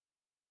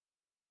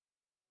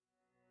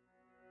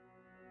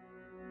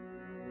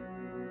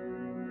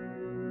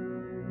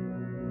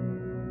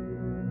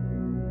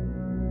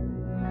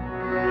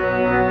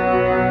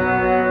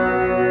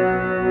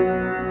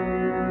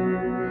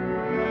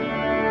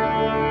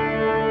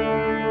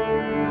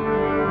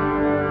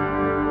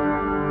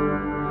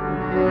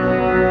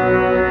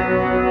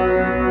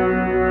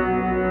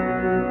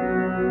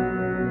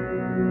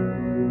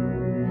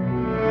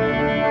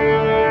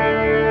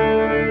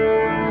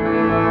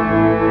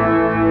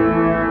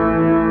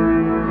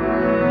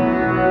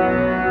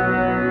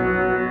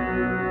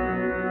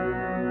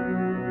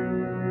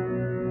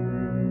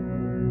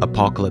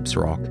Apocalypse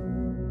Rock.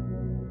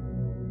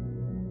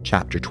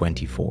 Chapter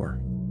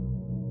 24.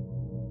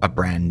 A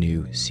brand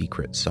new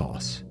secret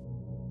sauce.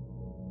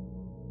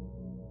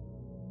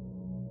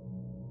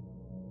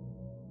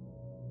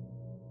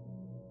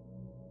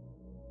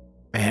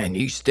 Man,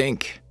 you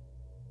stink.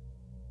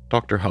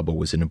 Dr. Hubble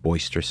was in a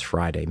boisterous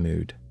Friday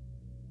mood.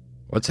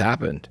 What's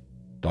happened?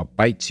 Dog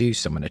bites you,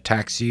 someone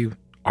attacks you,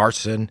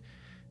 arson,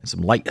 and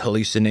some light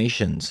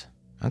hallucinations.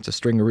 That's a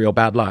string of real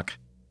bad luck.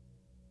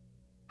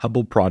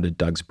 Hubble prodded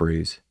Doug's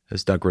bruise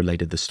as Doug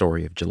related the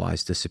story of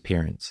July's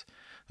disappearance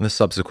and the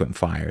subsequent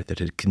fire that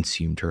had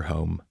consumed her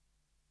home.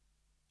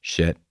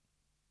 Shit,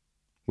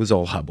 was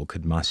all Hubble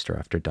could muster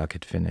after Doug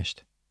had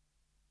finished.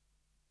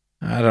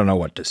 I don't know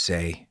what to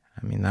say.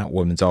 I mean, that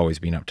woman's always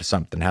been up to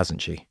something,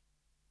 hasn't she?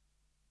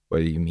 What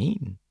do you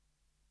mean?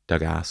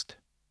 Doug asked.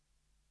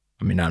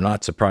 I mean, I'm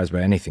not surprised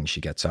by anything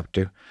she gets up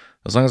to.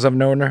 As long as I've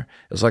known her,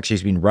 it's like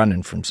she's been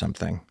running from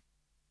something.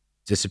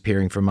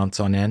 Disappearing for months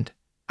on end.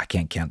 I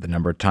can't count the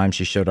number of times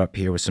she showed up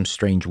here with some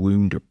strange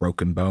wound or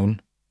broken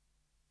bone.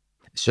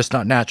 It's just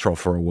not natural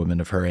for a woman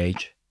of her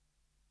age.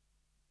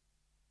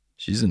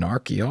 She's an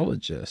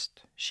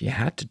archeologist. She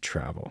had to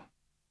travel,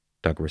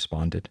 Doug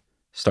responded,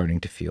 starting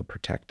to feel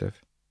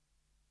protective.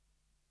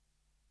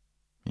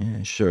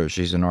 Yeah, sure,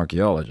 she's an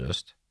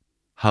archeologist,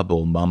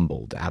 Hubble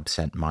mumbled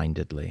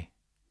absentmindedly.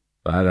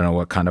 But I don't know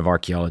what kind of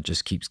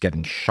archaeologist keeps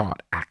getting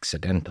shot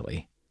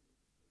accidentally.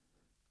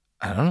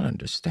 I don't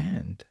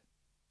understand.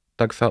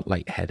 Doug felt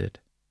lightheaded.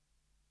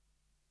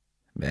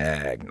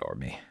 Ignore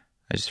me.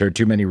 I just heard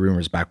too many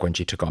rumors back when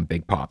she took on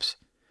Big Pops.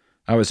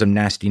 That was some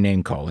nasty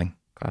name-calling.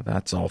 God,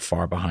 that's all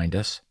far behind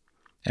us.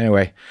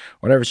 Anyway,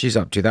 whatever she's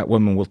up to, that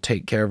woman will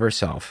take care of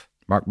herself.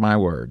 Mark my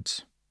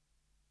words.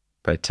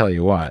 But I tell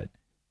you what,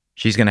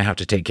 she's going to have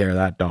to take care of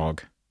that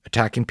dog.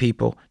 Attacking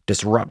people,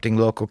 disrupting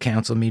local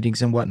council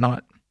meetings and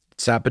whatnot.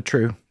 It's sad but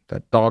true.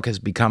 That dog has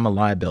become a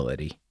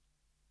liability.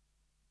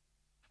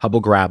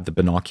 Hubble grabbed the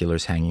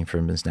binoculars hanging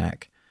from his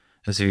neck,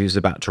 as if he was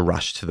about to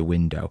rush to the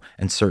window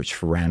and search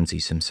for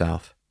Ramses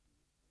himself.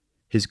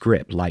 His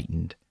grip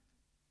lightened,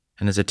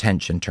 and his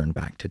attention turned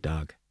back to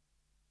Doug.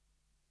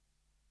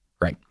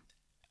 Right.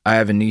 I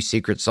have a new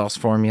secret sauce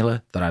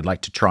formula that I'd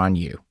like to try on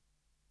you.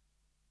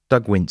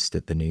 Doug winced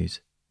at the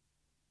news.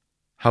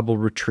 Hubble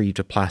retrieved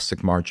a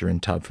plastic margarine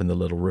tub from the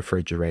little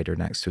refrigerator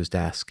next to his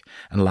desk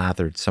and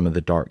lathered some of the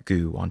dark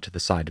goo onto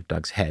the side of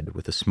Doug's head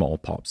with a small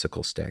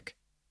popsicle stick.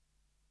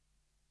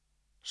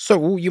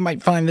 So you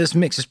might find this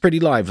mix is pretty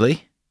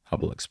lively,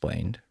 Hubble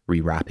explained,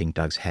 rewrapping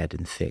Doug's head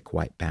in thick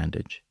white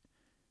bandage.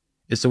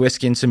 It's the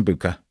whiskey and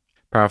sambuca.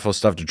 Powerful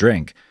stuff to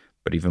drink,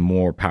 but even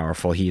more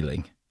powerful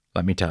healing,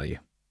 let me tell you.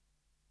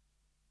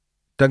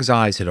 Doug's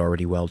eyes had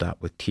already welled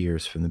up with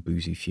tears from the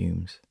boozy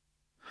fumes.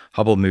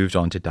 Hubble moved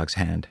on to Doug's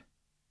hand.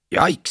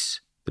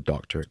 Yikes, the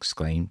doctor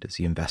exclaimed as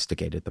he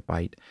investigated the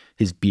bite,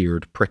 his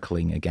beard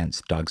prickling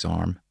against Doug's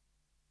arm.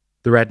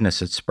 The redness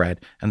had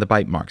spread, and the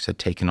bite marks had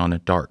taken on a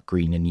dark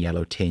green and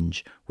yellow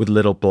tinge, with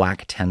little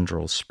black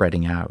tendrils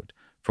spreading out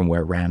from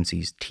where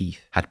Ramses'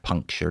 teeth had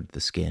punctured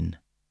the skin.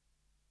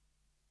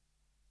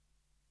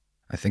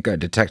 I think I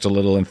detect a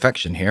little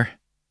infection here.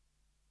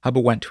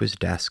 Hubble went to his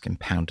desk and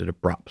pounded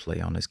abruptly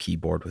on his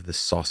keyboard with his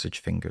sausage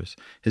fingers,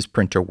 his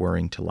printer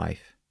whirring to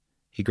life.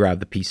 He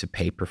grabbed the piece of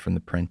paper from the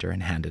printer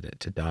and handed it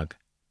to Doug.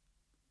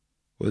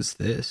 What's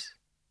this?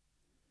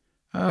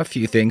 A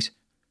few things.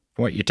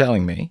 From what you're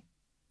telling me,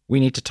 we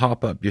need to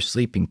top up your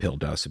sleeping pill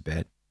dose a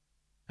bit.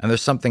 And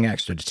there's something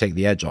extra to take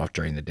the edge off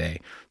during the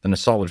day than a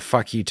solid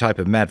fuck you type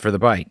of med for the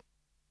bite.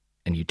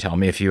 And you tell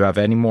me if you have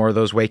any more of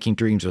those waking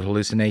dreams or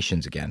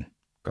hallucinations again.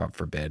 God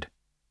forbid.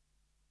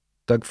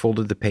 Doug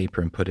folded the paper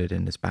and put it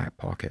in his back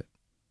pocket.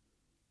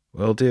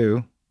 Will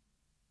do.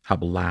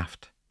 Hubble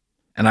laughed.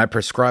 And I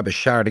prescribe a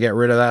shower to get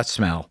rid of that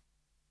smell.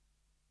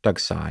 Doug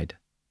sighed.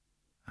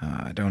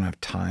 I don't have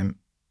time.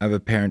 I have a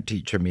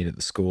parent-teacher meet at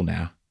the school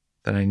now.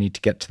 Then I need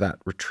to get to that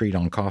retreat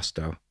on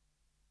Costo.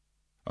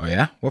 Oh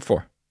yeah? What for?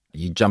 Are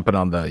you jumping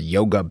on the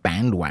yoga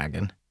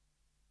bandwagon?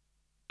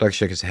 Doug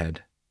shook his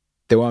head.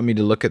 They want me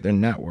to look at their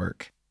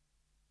network.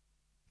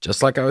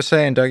 Just like I was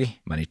saying, Dougie,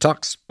 money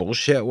talks,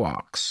 bullshit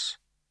walks.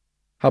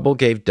 Hubble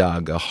gave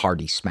Doug a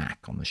hearty smack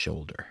on the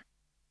shoulder.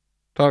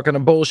 Talking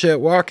of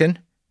bullshit walking?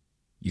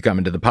 You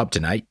coming to the pub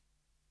tonight?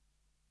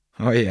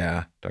 Oh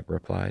yeah, Doug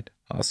replied.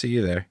 I'll see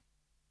you there.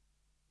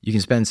 You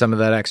can spend some of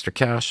that extra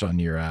cash on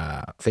your,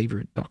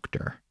 favorite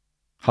doctor.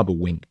 Hubble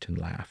winked and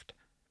laughed.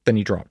 Then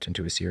he dropped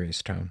into a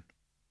serious tone.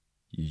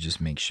 You just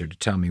make sure to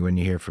tell me when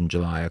you hear from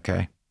July,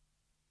 okay?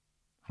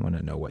 I want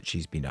to know what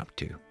she's been up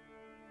to.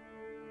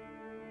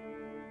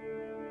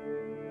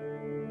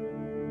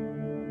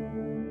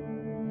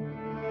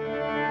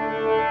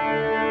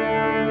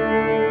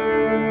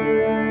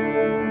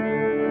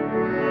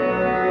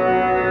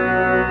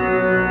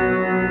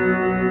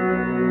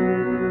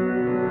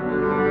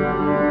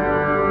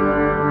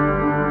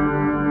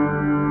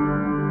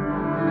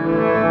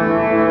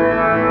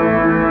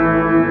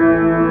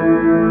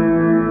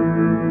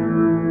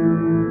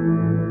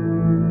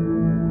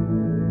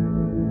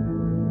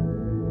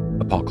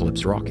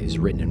 Apocalypse Rock is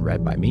written and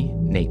read by me,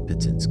 Nate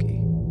Budzinski.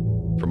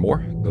 For more,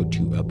 go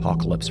to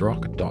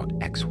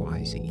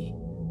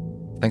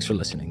apocalypserock.xyz. Thanks for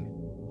listening.